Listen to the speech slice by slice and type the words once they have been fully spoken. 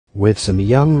with some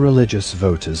young religious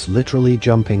voters literally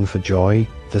jumping for joy.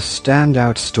 The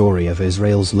standout story of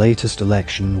Israel's latest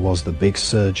election was the big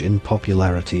surge in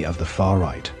popularity of the far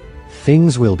right.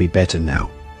 Things will be better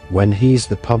now. When he's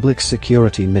the public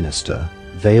security minister,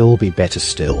 they'll be better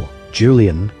still.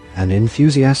 Julian, an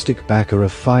enthusiastic backer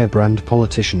of firebrand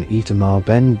politician Itamar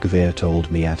Ben-Gvir,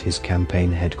 told me at his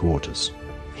campaign headquarters.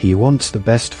 He wants the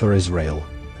best for Israel.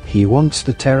 He wants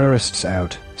the terrorists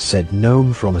out, said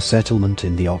Noam from a settlement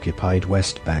in the occupied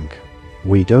West Bank.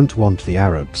 We don't want the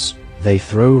Arabs. They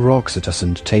throw rocks at us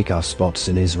and take our spots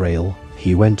in Israel,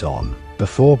 he went on,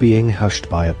 before being hushed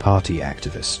by a party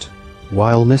activist.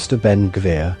 While Mr.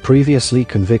 Ben-Gvir, previously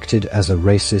convicted as a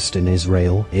racist in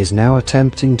Israel, is now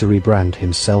attempting to rebrand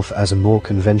himself as a more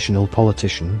conventional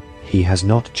politician, he has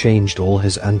not changed all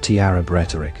his anti-Arab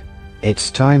rhetoric. It's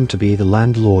time to be the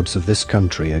landlords of this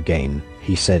country again,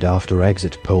 he said after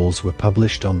exit polls were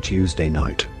published on Tuesday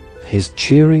night. His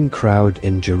cheering crowd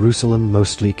in Jerusalem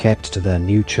mostly kept to their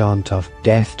new chant of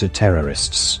 "Death to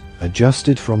Terrorists,"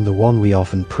 adjusted from the one we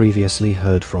often previously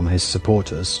heard from his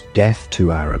supporters, "Death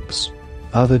to Arabs."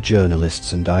 Other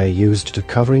journalists and I are used to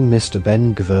covering Mr.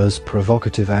 Ben-Gvir's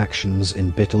provocative actions in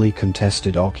bitterly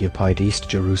contested occupied East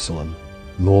Jerusalem.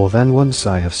 More than once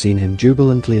I have seen him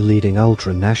jubilantly leading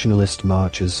ultra-nationalist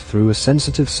marches through a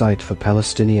sensitive site for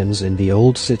Palestinians in the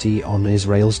Old City on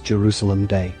Israel's Jerusalem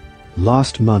Day.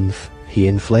 Last month, he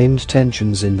inflamed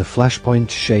tensions in the Flashpoint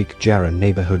Sheikh Jarrah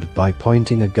neighborhood by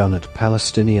pointing a gun at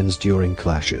Palestinians during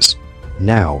clashes.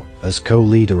 Now, as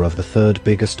co-leader of the third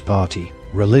biggest party,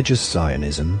 Religious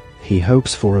Zionism, he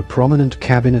hopes for a prominent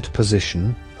cabinet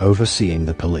position, overseeing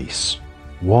the police.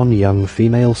 One young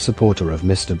female supporter of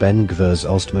Mr. Ben-Gvir's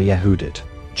Ostma Yehudit,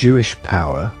 Jewish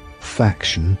Power,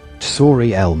 faction,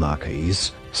 Tzori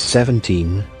El-Markis,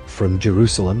 17, from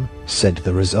Jerusalem, said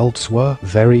the results were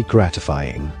very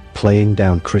gratifying, playing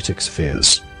down critics'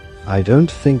 fears. I don't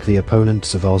think the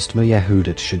opponents of Ostma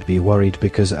Yehudit should be worried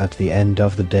because at the end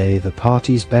of the day the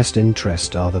party's best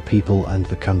interest are the people and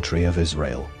the country of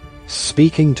Israel.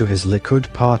 Speaking to his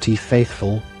Likud party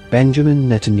faithful, Benjamin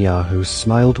Netanyahu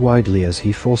smiled widely as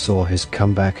he foresaw his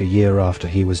comeback a year after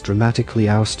he was dramatically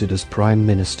ousted as prime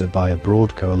minister by a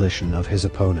broad coalition of his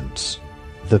opponents.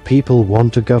 The people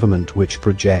want a government which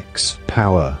projects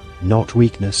power, not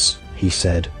weakness, he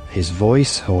said, his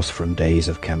voice hoarse from days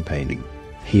of campaigning.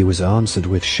 He was answered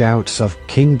with shouts of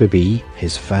 "King Bibi,"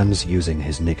 his fans using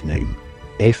his nickname.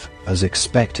 If, as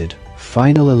expected,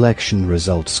 final election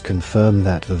results confirm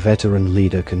that the veteran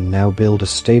leader can now build a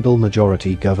stable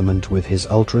majority government with his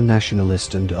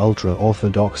ultra-nationalist and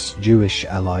ultra-orthodox Jewish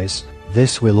allies,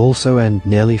 this will also end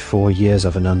nearly 4 years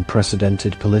of an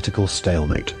unprecedented political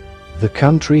stalemate. The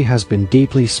country has been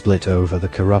deeply split over the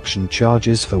corruption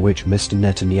charges for which Mr.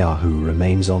 Netanyahu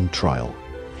remains on trial.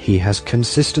 He has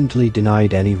consistently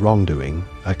denied any wrongdoing,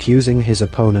 accusing his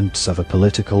opponents of a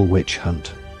political witch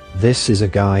hunt. This is a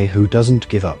guy who doesn't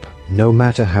give up, no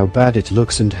matter how bad it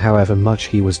looks and however much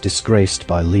he was disgraced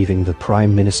by leaving the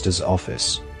Prime Minister's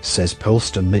office, says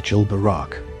pollster Mitchell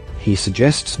Barak. He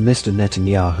suggests Mr.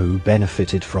 Netanyahu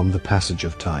benefited from the passage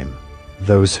of time.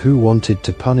 Those who wanted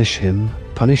to punish him,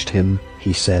 punished him,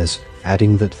 he says,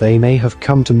 adding that they may have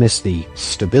come to miss the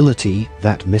stability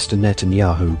that Mr.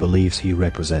 Netanyahu believes he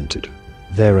represented.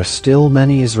 There are still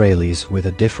many Israelis with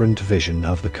a different vision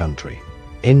of the country.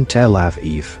 In Tel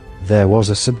Aviv, there was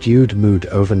a subdued mood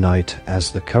overnight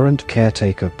as the current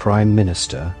caretaker Prime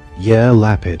Minister, Yair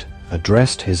Lapid,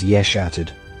 addressed his Yesh Atid,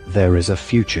 "There is a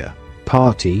future"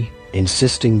 party,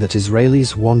 insisting that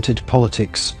Israelis wanted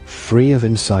politics free of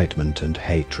incitement and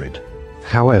hatred.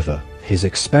 However, his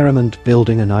experiment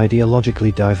building an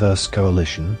ideologically diverse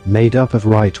coalition made up of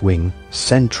right-wing,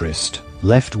 centrist,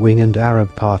 left-wing and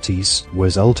Arab parties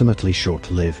was ultimately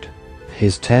short-lived.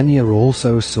 His tenure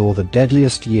also saw the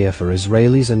deadliest year for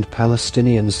Israelis and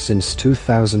Palestinians since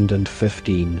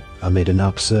 2015, amid an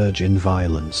upsurge in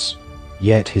violence.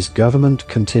 Yet his government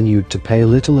continued to pay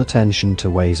little attention to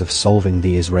ways of solving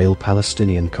the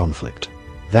Israel-Palestinian conflict.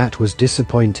 That was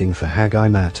disappointing for Haggai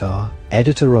Matar,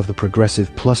 editor of the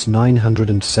Progressive Plus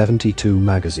 972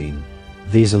 magazine.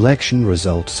 These election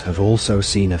results have also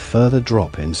seen a further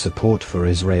drop in support for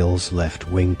Israel's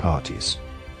left-wing parties.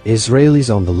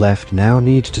 Israelis on the left now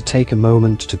need to take a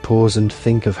moment to pause and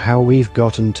think of how we've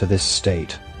gotten to this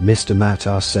state, Mr.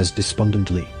 Matar says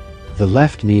despondently. The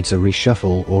left needs a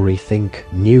reshuffle or rethink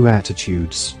new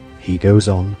attitudes, he goes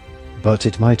on. But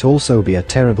it might also be a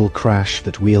terrible crash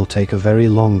that we'll take a very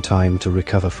long time to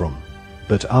recover from.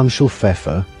 But Anshul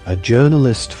Pfeffer, a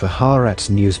journalist for Haaretz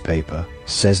newspaper,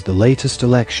 says the latest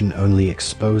election only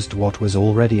exposed what was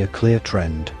already a clear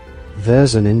trend.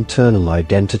 There's an internal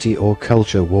identity or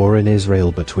culture war in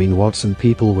Israel between what some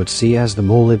people would see as the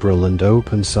more liberal and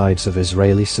open sides of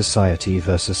Israeli society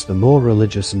versus the more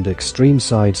religious and extreme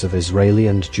sides of Israeli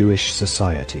and Jewish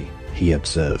society, he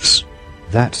observes.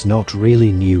 That's not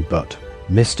really new, but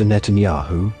Mr.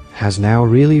 Netanyahu has now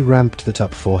really ramped that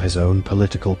up for his own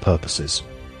political purposes.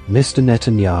 Mr.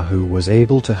 Netanyahu was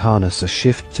able to harness a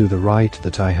shift to the right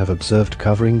that I have observed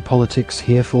covering politics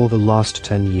here for the last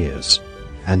 10 years.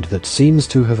 And that seems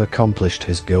to have accomplished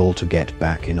his goal to get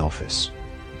back in office.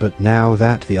 But now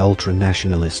that the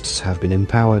ultra-nationalists have been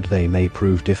empowered, they may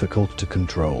prove difficult to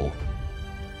control.